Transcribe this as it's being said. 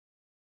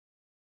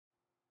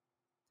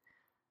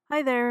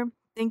Hi there.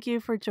 Thank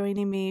you for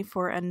joining me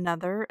for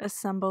another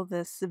Assemble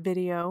This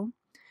video.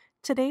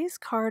 Today's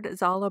card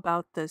is all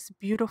about this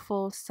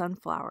beautiful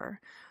sunflower.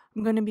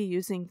 I'm going to be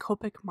using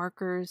Copic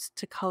markers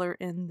to color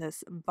in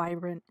this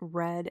vibrant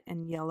red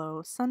and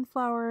yellow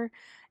sunflower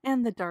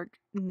and the dark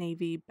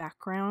navy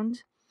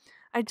background.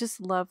 I just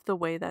love the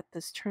way that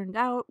this turned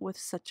out with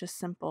such a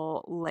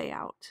simple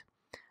layout.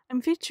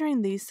 I'm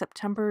featuring the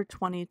September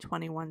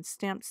 2021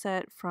 stamp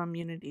set from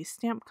Unity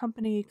Stamp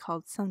Company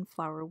called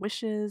Sunflower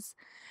Wishes.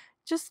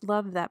 Just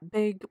love that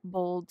big,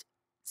 bold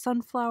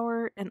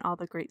sunflower and all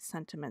the great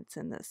sentiments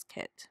in this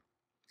kit.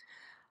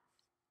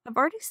 I've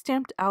already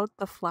stamped out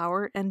the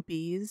flower and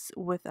bees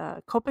with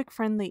a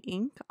Copic-friendly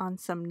ink on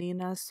some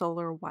Nina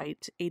Solar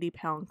White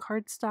 80-pound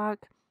cardstock.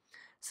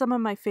 Some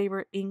of my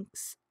favorite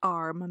inks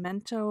are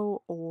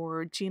Memento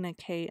or Gina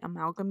K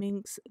Amalgam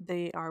inks.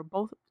 They are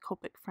both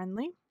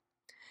Copic-friendly.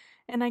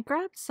 And I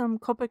grabbed some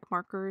Copic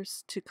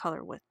markers to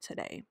color with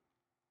today.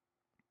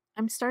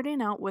 I'm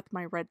starting out with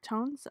my red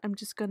tones. I'm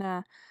just going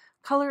to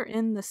color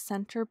in the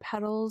center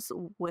petals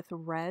with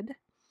red.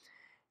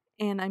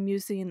 And I'm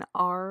using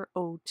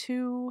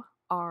R02,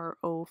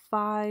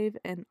 R05,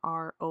 and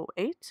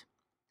R08.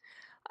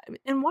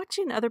 In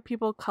watching other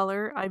people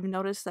color, I've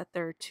noticed that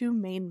there are two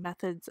main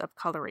methods of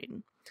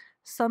coloring.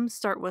 Some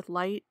start with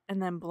light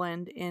and then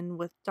blend in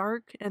with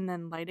dark and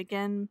then light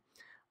again.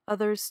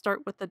 Others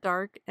start with the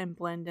dark and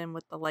blend in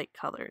with the light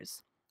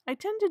colors. I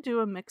tend to do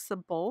a mix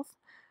of both.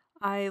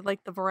 I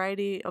like the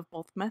variety of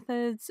both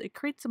methods. It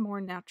creates a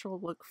more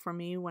natural look for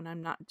me when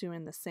I'm not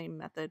doing the same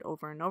method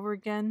over and over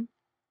again.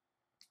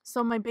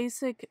 So my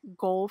basic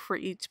goal for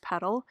each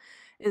petal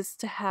is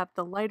to have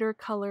the lighter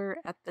color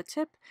at the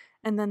tip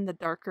and then the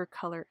darker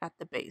color at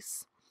the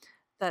base.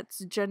 That's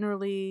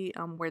generally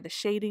where the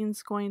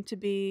shading's going to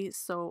be,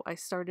 so I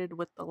started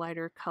with the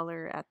lighter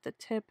color at the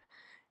tip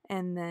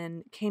and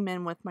then came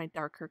in with my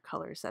darker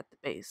colors at the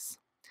base.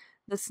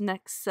 This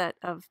next set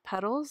of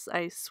petals,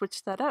 I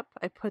switched that up.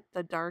 I put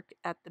the dark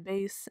at the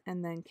base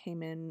and then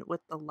came in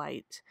with the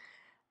light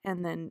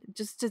and then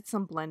just did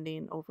some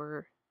blending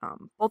over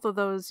both of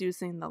those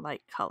using the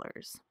light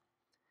colors.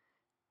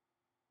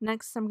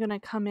 Next, I'm going to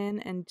come in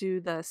and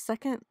do the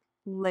second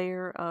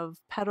layer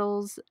of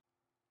petals.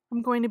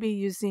 I'm going to be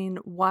using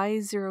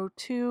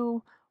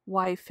Y02,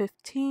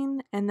 Y15,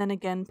 and then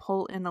again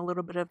pull in a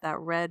little bit of that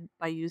red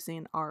by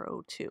using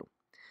R02.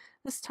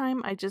 This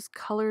time I just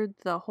colored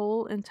the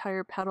whole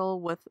entire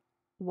petal with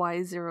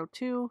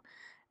Y02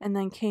 and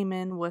then came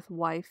in with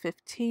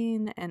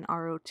Y15 and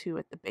R02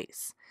 at the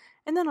base.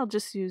 And then I'll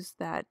just use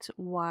that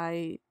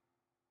Y15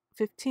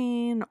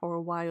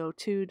 or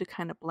Y02 to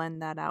kind of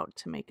blend that out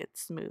to make it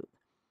smooth.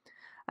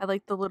 I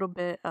like the little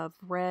bit of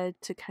red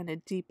to kind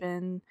of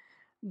deepen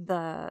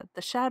the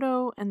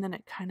shadow, and then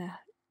it kind of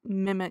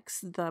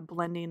mimics the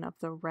blending of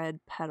the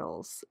red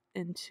petals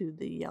into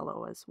the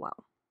yellow as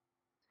well.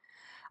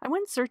 I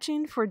went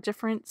searching for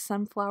different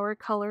sunflower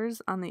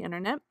colors on the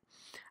internet.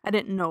 I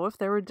didn't know if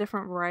there were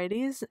different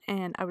varieties,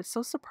 and I was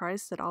so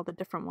surprised at all the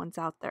different ones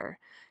out there.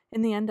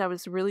 In the end, I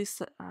was really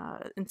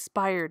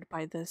inspired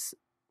by this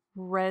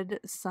red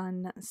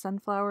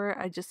sunflower.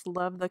 I just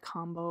love the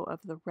combo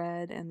of the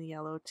red and the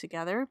yellow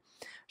together.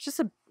 It's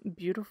just a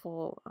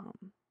beautiful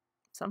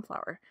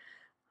sunflower.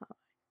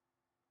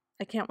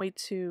 I can't wait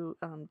to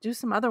do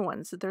some other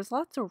ones. There's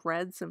lots of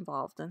reds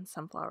involved in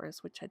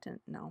sunflowers, which I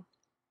didn't know.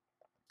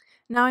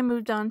 Now I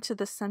moved on to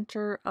the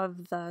center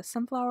of the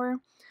sunflower.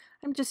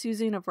 I'm just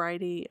using a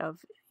variety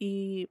of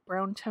E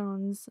brown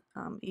tones,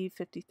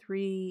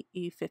 E53,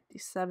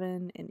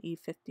 E57, and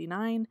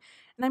E59, and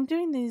I'm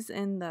doing these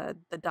in the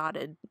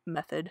dotted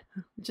method,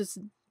 just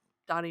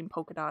dotting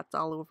polka dots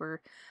all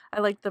over. I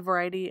like the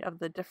variety of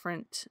the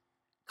different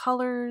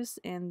colors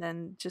and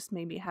then just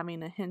maybe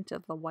having a hint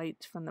of the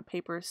white from the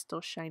paper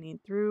still shining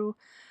through.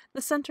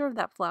 The center of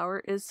that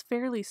flower is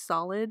fairly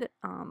solid,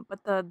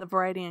 but the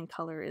variety in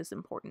color is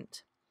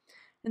important.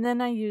 And then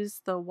I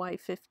use the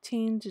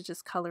Y15 to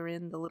just color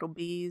in the little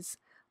bees'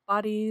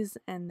 bodies,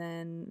 and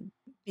then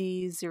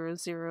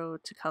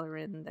B00 to color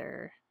in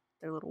their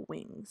little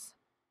wings.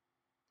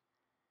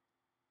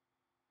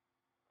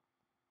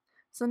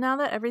 So now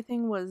that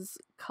everything was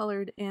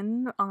colored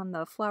in on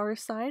the flower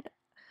side,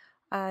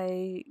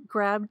 I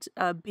grabbed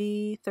a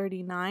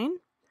B39,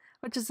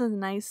 which is a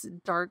nice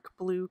dark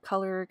blue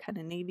color, kind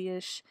of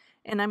navy-ish,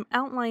 and I'm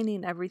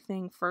outlining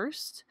everything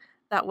first.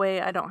 That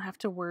way I don't have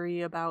to worry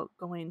about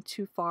going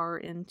too far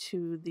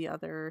into the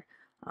other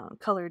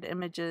colored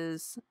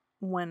images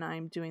when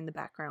I'm doing the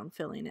background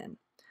filling in.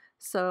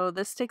 So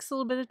this takes a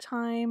little bit of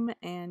time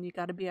and you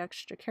got to be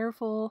extra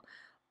careful,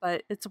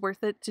 but it's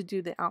worth it to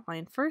do the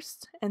outline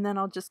first, and then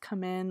I'll just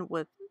come in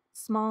with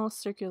small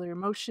circular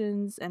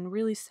motions and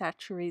really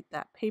saturate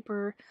that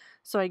paper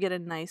so I get a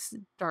nice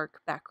dark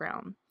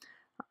background.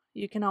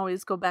 You can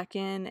always go back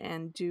in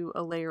and do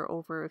a layer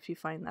over if you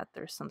find that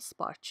there's some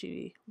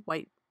splotchy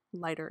white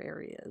lighter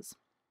areas.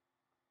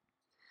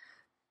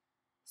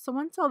 So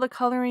once all the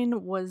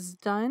coloring was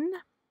done,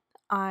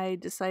 I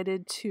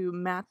decided to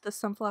mat the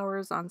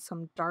sunflowers on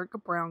some dark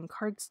brown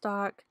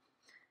cardstock.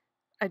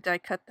 I die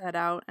cut that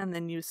out and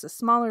then used a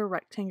smaller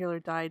rectangular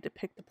die to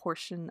pick the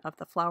portion of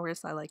the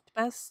flowers I liked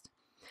best.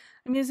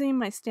 I'm using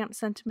my stamp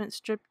sentiment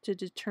strip to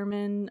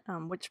determine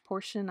which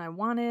portion I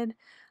wanted.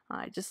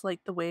 I just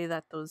like the way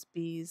that those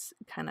bees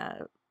kind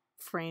of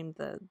framed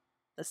the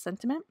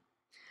sentiment.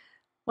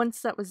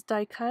 Once that was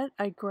die cut,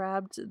 I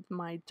grabbed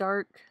my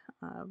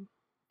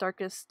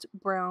darkest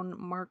brown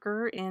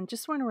marker and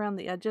just went around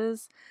the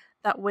edges.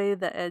 That way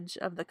the edge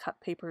of the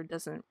cut paper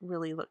doesn't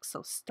really look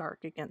so stark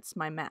against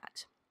my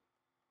mat.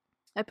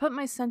 I put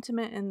my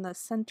sentiment in the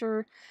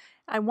center.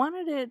 I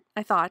wanted it,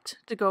 I thought,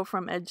 to go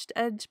from edge to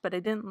edge, but I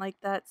didn't like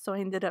that, so I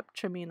ended up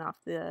trimming off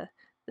the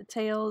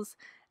tails,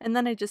 and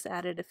then I just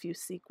added a few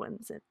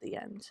sequins at the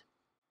end.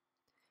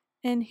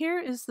 And here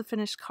is the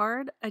finished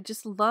card. I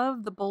just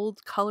love the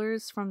bold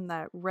colors from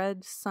that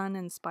red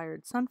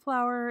sun-inspired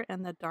sunflower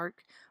and the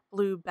dark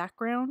blue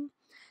background.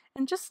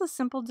 And just the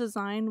simple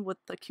design with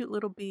the cute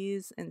little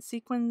bees and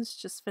sequins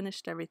just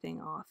finished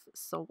everything off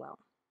so well.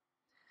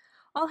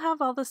 I'll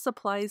have all the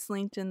supplies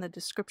linked in the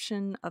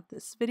description of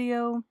this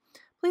video.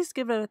 Please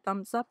give it a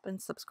thumbs up and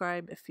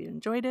subscribe if you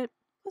enjoyed it.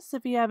 Plus,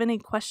 if you have any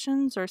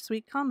questions or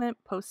sweet comment,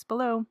 post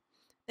below.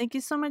 Thank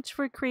you so much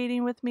for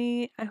creating with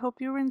me. I hope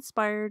you were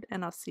inspired,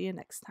 and I'll see you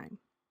next time.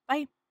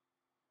 Bye!